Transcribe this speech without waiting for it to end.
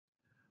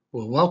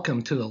Well,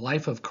 welcome to the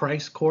Life of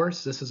Christ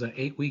course. This is an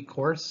 8-week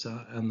course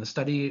on the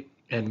study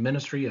and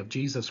ministry of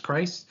Jesus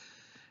Christ.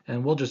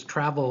 And we'll just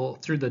travel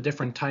through the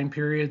different time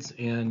periods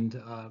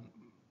and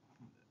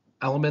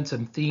elements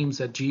and themes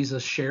that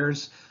Jesus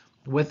shares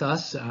with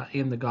us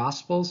in the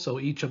Gospels. So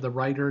each of the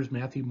writers,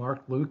 Matthew,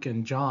 Mark, Luke,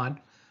 and John,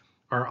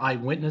 are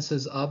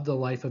eyewitnesses of the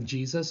life of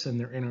Jesus and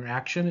their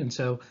interaction. And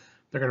so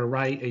they're going to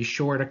write a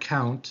short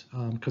account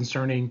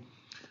concerning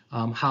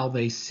how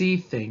they see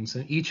things.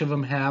 And each of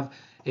them have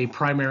a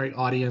primary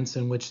audience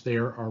in which they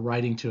are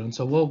writing to. And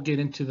so we'll get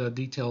into the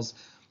details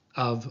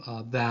of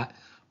that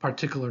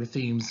particular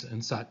themes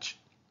and such.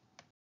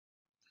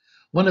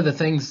 One of the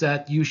things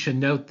that you should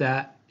note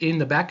that in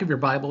the back of your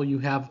Bible, you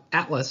have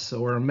atlas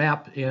or a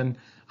map, and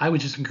I would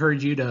just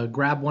encourage you to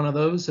grab one of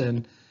those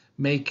and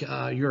make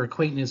your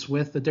acquaintance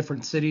with the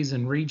different cities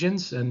and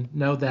regions, and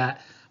know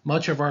that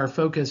much of our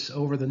focus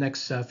over the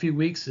next few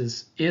weeks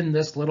is in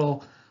this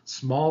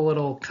small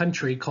little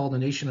country called the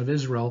Nation of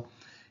Israel,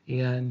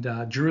 and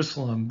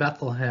Jerusalem,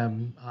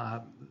 Bethlehem,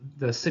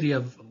 the city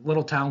of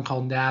little town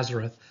called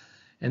Nazareth.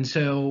 And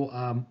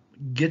so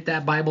get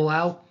that Bible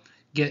out,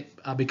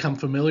 become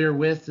familiar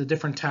with the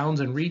different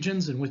towns and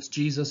regions in which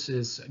Jesus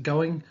is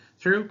going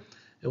through.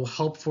 It will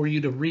help for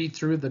you to read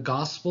through the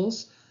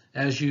Gospels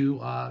as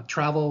you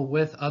travel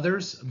with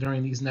others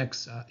during these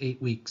next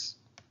 8 weeks.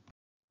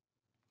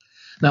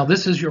 Now,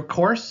 this is your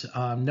course.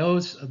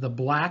 Notice the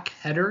black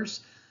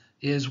headers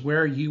is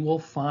where you will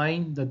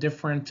find the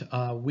different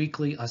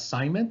weekly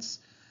assignments.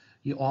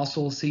 You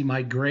also see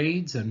my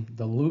grades and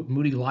the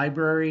Moody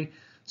Library.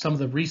 Some of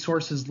the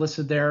resources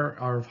listed there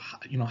are,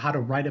 how to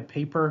write a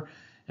paper,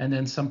 and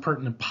then some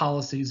pertinent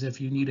policies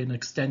if you need an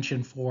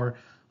extension for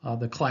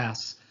the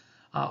class.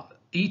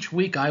 Each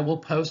week I will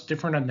post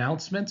different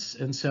announcements,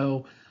 and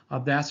so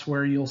that's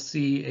where you'll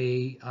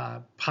see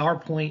a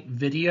PowerPoint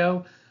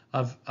video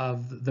of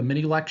the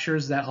mini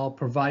lectures that I'll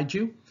provide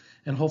you.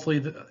 And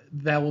hopefully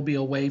that will be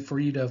a way for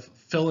you to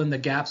fill in the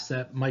gaps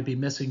that might be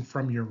missing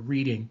from your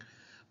reading.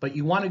 But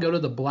you want to go to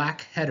the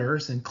black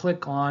headers and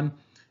click on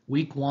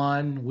week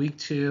 1, week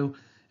 2,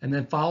 and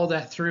then follow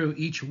that through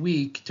each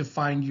week to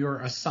find your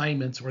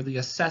assignments or the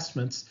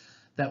assessments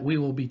that we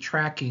will be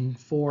tracking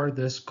for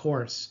this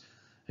course.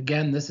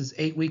 Again, this is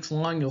 8 weeks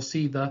long. You'll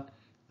see the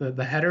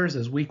headers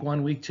as week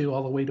 1, week 2,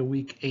 all the way to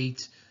week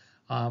 8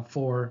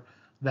 for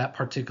that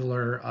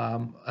particular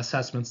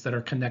assessments that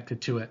are connected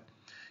to it.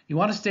 You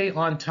want to stay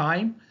on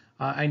time.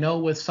 I know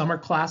with summer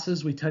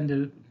classes, we tend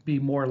to be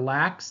more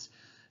lax,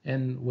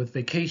 and with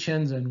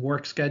vacations and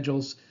work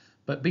schedules,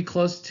 but be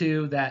close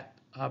to that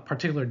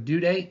particular due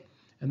date,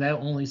 and that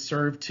will only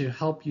serve to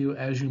help you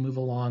as you move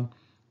along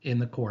in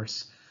the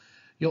course.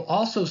 You'll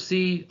also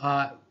see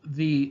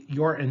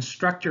your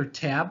instructor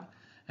tab,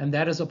 and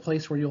that is a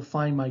place where you'll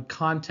find my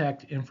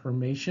contact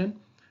information,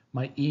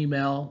 my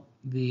email,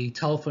 the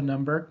telephone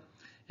number.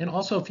 And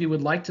also, if you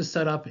would like to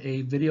set up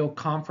a video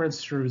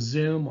conference through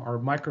Zoom or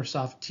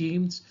Microsoft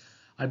Teams,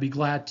 I'd be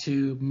glad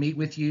to meet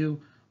with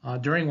you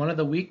during one of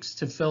the weeks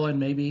to fill in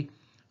maybe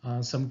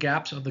some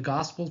gaps of the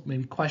Gospels,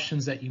 maybe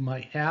questions that you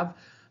might have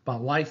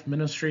about life,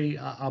 ministry.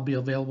 I'll be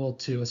available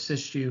to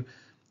assist you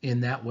in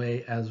that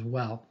way as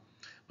well.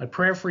 My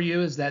prayer for you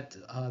is that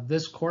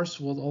this course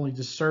will only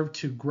just serve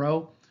to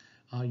grow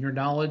your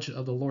knowledge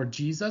of the Lord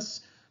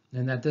Jesus,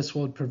 and that this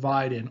will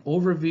provide an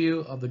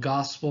overview of the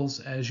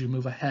Gospels as you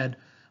move ahead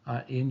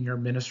in your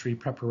ministry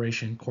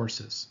preparation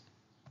courses.